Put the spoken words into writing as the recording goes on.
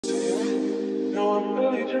Welcome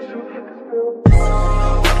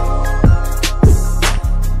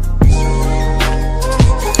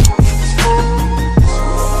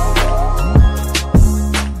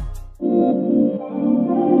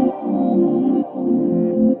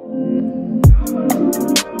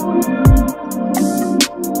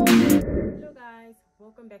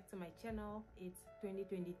back to my channel. It's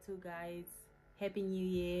 2022, guys. Happy New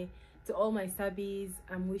Year to all my subbies.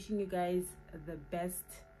 I'm wishing you guys the best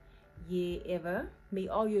year ever. May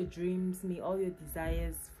all your dreams, may all your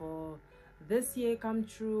desires for this year come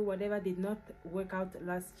true. Whatever did not work out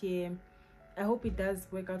last year, I hope it does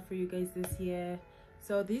work out for you guys this year.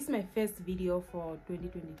 So this is my first video for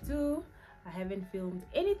 2022. I haven't filmed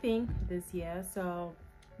anything this year, so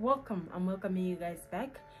welcome. I'm welcoming you guys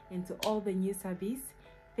back, and to all the new subbies,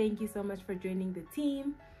 thank you so much for joining the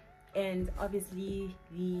team. And obviously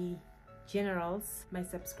the generals, my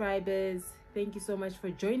subscribers, thank you so much for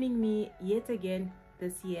joining me yet again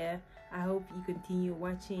this year. I hope you continue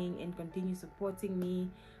watching and continue supporting me.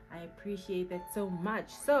 I appreciate that so much.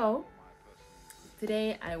 So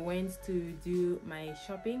today I went to do my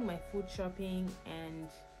shopping, my food shopping, and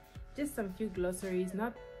just some few glossaries,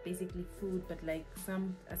 not basically food, but like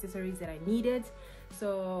some accessories that I needed.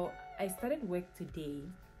 So I started work today.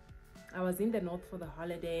 I was in the north for the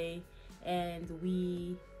holiday, and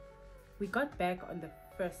we got back on the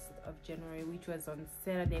 1st of January, which was on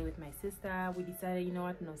Saturday, with my sister. We decided, you know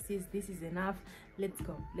what, no sis, this is enough, let's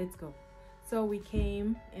go. So we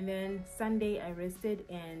came, and then Sunday I rested,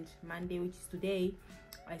 and Monday, which is today,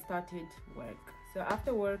 I started work. So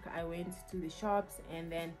after work I went to the shops,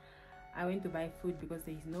 and then I went to buy food because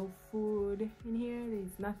there is no food in here.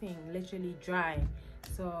 There's nothing, literally dry.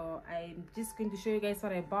 So I'm just going to show you guys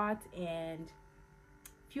what I bought and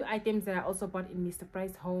a few items that I also bought in Mr.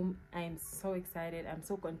 Price Home. I am so excited. I'm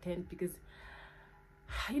so content because,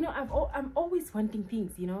 you know, I'm always wanting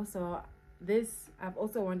things, you know. So this I've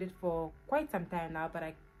also wanted for quite some time now, but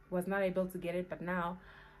I was not able to get it. But now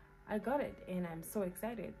I got it, and I'm so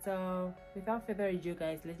excited. So without further ado,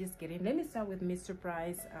 guys, let's just get in. Let me start with Mr.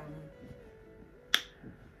 Price.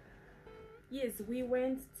 Yes, we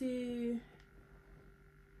went to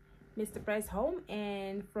Mr. Price Home,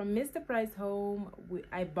 and from Mr. Price Home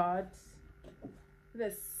I bought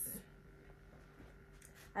this.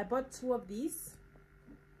 I bought 2 of these.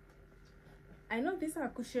 I know these are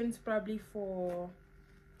cushions probably for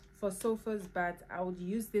sofas, but I would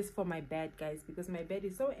use this for my bed, guys, because my bed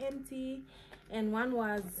is so empty. And one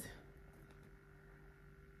was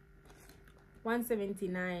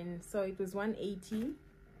 $179, so it was $180.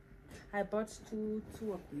 I bought two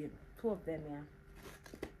of them, yeah.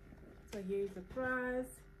 So here is the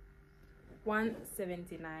price,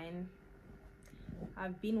 $179.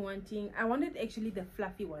 I've been wanting, I wanted actually the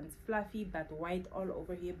fluffy ones, fluffy but white all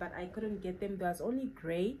over here, but I couldn't get them. There was only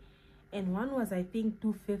gray, and one was, I think,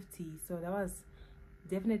 $250. So that was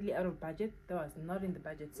definitely out of budget. That was not in the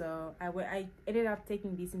budget. So I ended up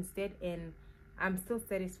taking this instead, and I'm still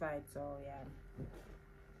satisfied. So yeah,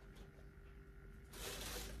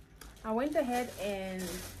 I went ahead and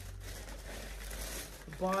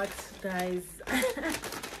bought, guys,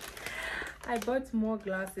 I bought more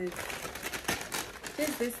glasses.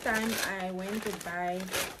 Just this time I went to buy,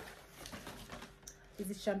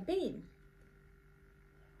 is it champagne?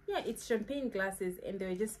 Yeah, it's champagne glasses, and they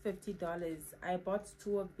were just $50. I bought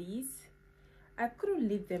 2 of these. I couldn't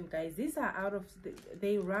leave them, guys. These are out of,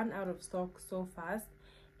 they run out of stock so fast,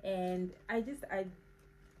 and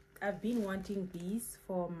I've been wanting these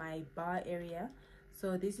for my bar area.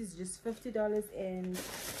 So this is just $50, and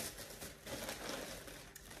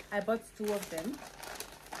I bought 2 of them.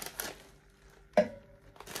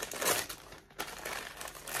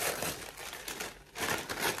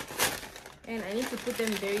 And I need to put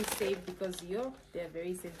them very safe because they're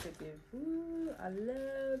very sensitive. Ooh, I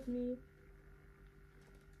love me.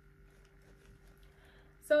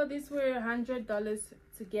 So these were $100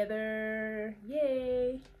 together.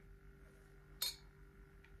 Yay!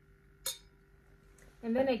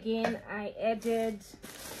 And then again, I added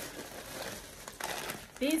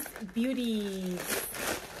these beauties.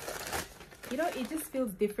 You know, it just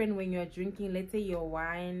feels different when you're drinking, let's say, your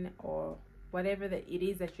wine or whatever that it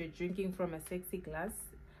is that you're drinking from a sexy glass.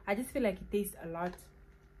 I just feel like it tastes a lot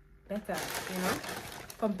better, you know,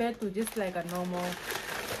 compared to just like a normal,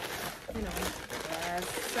 you know. Yeah,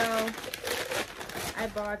 so I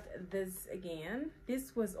bought this again.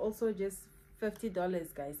 This was also just $50,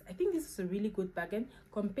 guys. I think this is a really good bargain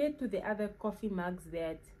compared to the other coffee mugs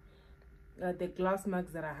that the glass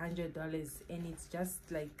mugs that are $100, and it's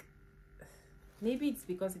just like, maybe it's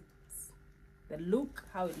because it's the look,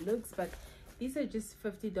 how it looks, but These are just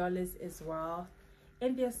 $50 as well,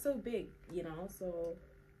 and they're so big, you know, so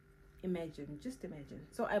imagine, just imagine.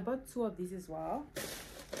 So I bought 2 of these as well.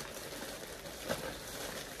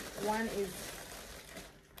 One is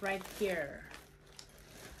right here.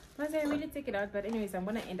 Once I really take it out, but anyways, I'm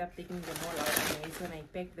gonna end up taking them all out anyways when I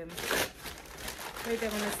pack them. Where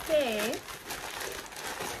they're gonna stay.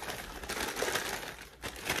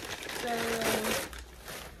 So,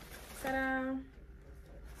 ta-da!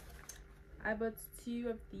 I bought 2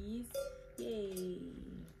 of these. Yay!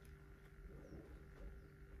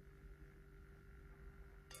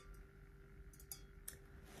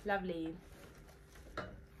 Lovely.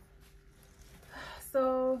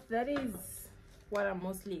 So that is what I'm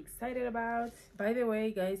mostly excited about. By the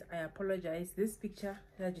way, guys, I apologize. This picture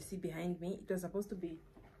that you see behind me, it was supposed to be,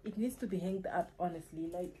 it needs to be hanged up, honestly.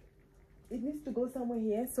 Like, it needs to go somewhere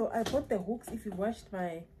here. So I bought the hooks. If you watched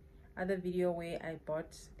my other video where I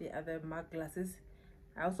bought the other MAC glasses,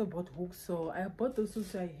 I also bought hooks. So I bought those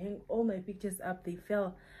hooks so I hang all my pictures up. They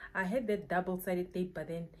fell. I had that double-sided tape, but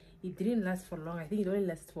then it didn't last for long. I think it only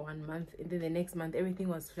lasted for 1 month, and then the next month everything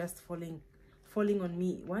was just falling on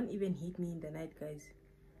me. One even hit me in the night, guys.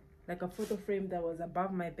 Like a photo frame that was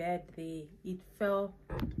above my bed, it fell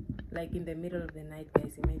like in the middle of the night,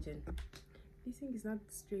 guys. Imagine. This thing is not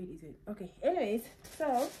straight, is it? Okay, anyways,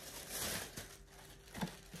 so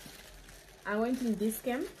I went in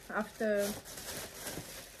Discam after,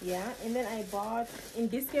 yeah, and then I bought in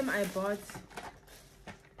Discam, I bought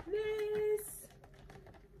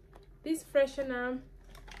this freshener,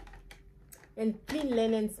 and clean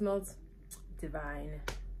linen smells divine.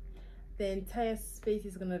 The entire space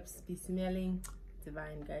is gonna be smelling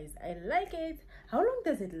divine, guys. I like it. How long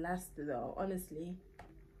does it last though, honestly?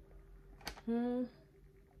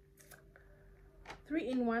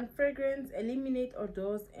 3-in-1 fragrance, eliminate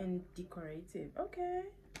odors and decorative. Okay,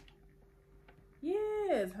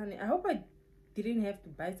 yes honey, I hope I didn't have to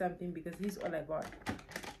buy something because this is all I bought.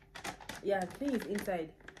 Yeah, the thing is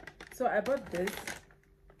inside. So I bought this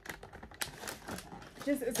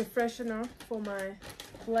just as a freshener for my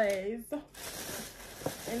place,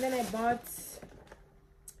 and then I bought,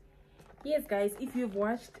 yes guys, if you've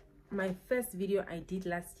watched my first video I did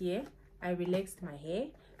last year, I relaxed my hair,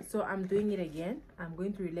 so I'm doing it again. I'm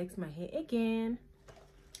going to relax my hair again.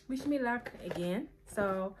 Wish me luck again.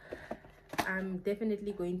 So I'm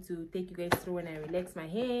definitely going to take you guys through when I relax my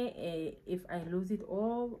hair, if I lose it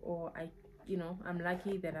all, or I'm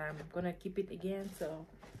lucky that I'm gonna keep it again. So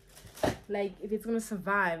like if it's gonna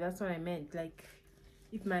survive, that's what I meant, like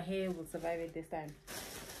if my hair will survive it this time.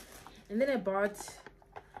 And then I bought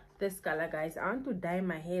this color, guys. I want to dye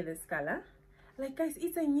my hair this color. Like, guys,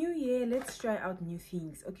 it's a new year, let's try out new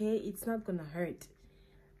things, okay? It's not gonna hurt.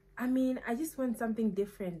 I mean, I just want something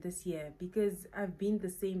different this year because I've been the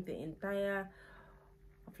same the entire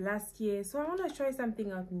of last year. So I want to try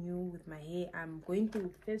something out new with my hair. I'm going to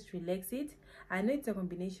first relax it. I know it's a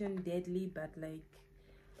combination deadly, but like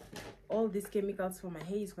all these chemicals for my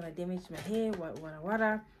hair is gonna damage my hair.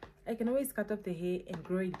 Wada. I can always cut off the hair and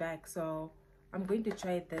grow it back. So I'm going to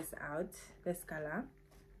try this out, this color.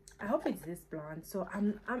 I hope it's this blonde. So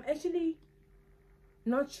I'm actually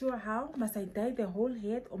not sure how. Must I dye the whole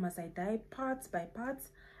head or must I dye parts by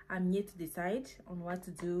parts? I'm yet to decide on what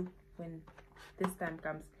to do when this time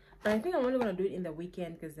comes. But I think I'm only gonna do it in the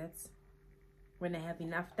weekend because that's when I have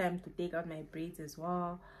enough time to take out my braids as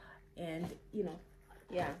well. And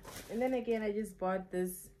yeah. And then again, I just bought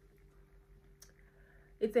this.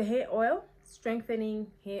 It's a hair oil,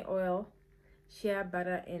 strengthening hair oil, shea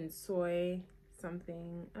butter and soy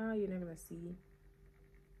something. Oh, you're not gonna see.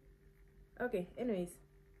 Okay, anyways,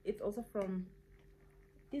 it's also from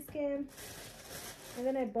Discam. And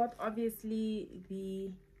then I bought obviously the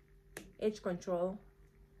edge control.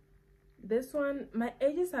 This one, my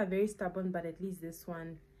edges are very stubborn, but at least this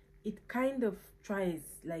one, it kind of tries,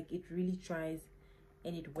 like it really tries,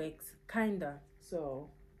 and it works kinda. So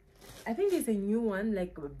I think it's a new one,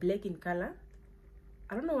 like black in color.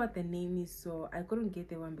 I don't know what the name is, so I couldn't get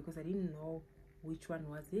the one because I didn't know which one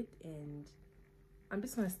was it, and I'm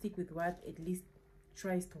just gonna stick with what at least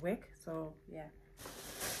tries to work. So yeah.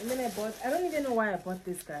 And then I don't even know why I bought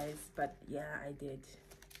this, guys, but yeah, I did.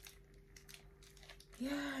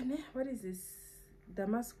 Yeah, what is this?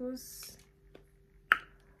 Damascus.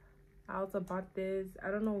 I also bought this. I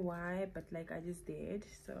don't know why, but like I just did.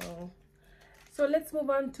 So let's move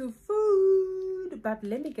on to food, but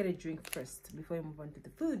let me get a drink first before we move on to the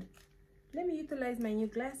food. Let me utilize my new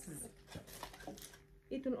glasses.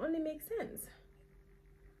 It will only make sense.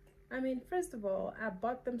 I mean, first of all, I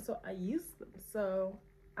bought them, so I used them. So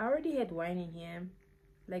I already had wine in here,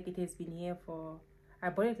 like it has been here for, I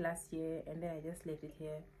bought it last year and then I just left it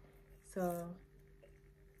here. So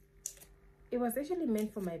it was actually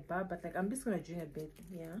meant for my bar, but like I'm just gonna drink a bit.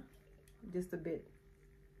 Yeah, just a bit.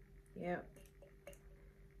 Yeah,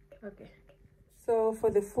 okay. So for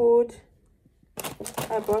the food,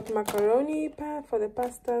 I bought macaroni for the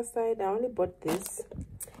pasta side. I only bought this.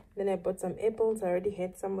 Then I bought some apples. I already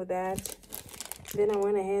had some of that. Then I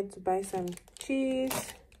went ahead to buy some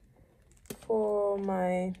cheese for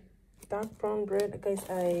my dark brown bread. Guys,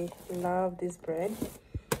 I love this bread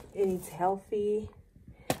and it's healthy.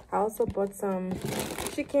 I also bought some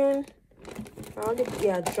chicken.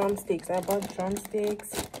 Drumsticks. I bought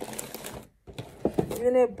drumsticks.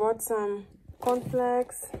 Then I bought some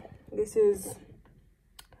cornflakes. This is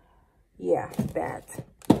that.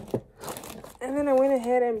 And then I went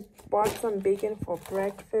ahead and bought some bacon for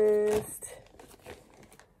breakfast.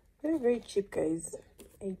 Very, very cheap, guys.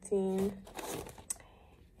 18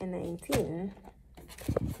 and 19.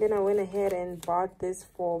 Then I went ahead and bought this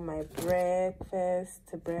for my breakfast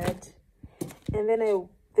bread. And then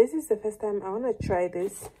this is the first time I want to try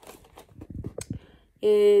this.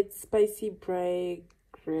 It's spicy bread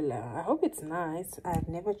grilla. I hope it's nice. I've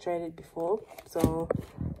never tried it before, so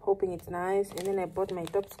hoping it's nice. And then I bought my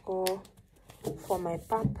top score for my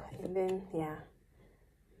pap, and then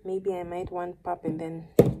maybe I might want pap, and then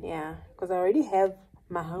because I already have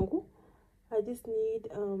mahangu. I just need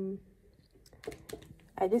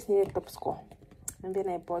a top score. And then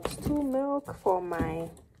I bought 2 milk for my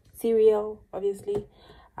cereal, obviously.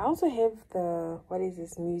 I also have the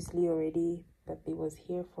muesli already, but it was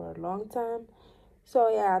here for a long time. So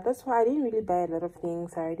yeah, that's why I didn't really buy a lot of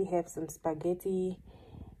things. I already have some spaghetti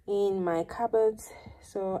in my cupboard.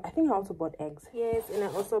 So I think I also bought eggs. Yes, and I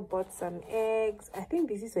also bought some eggs. I think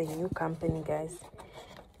this is a new company, guys.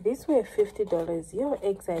 These were $50. Your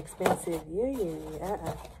eggs are expensive.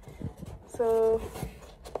 So,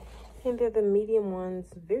 and they're the medium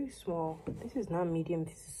ones, very small. This is not medium,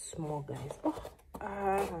 this is small, guys.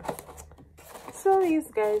 So yes,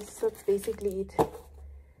 guys, so that's basically it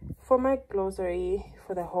for my grocery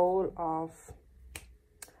for the whole of,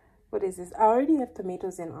 what is this? I already have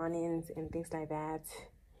tomatoes and onions and things like that.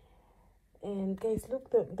 And guys, look,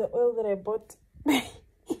 the oil that I bought.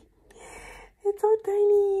 It's so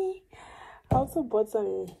tiny. I also bought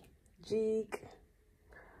some jig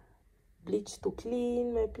bleach to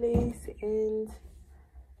clean my place and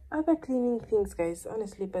other cleaning things, guys,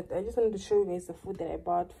 honestly. But I just wanted to show you guys the food that I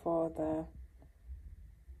bought for the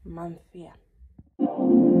month. Yeah.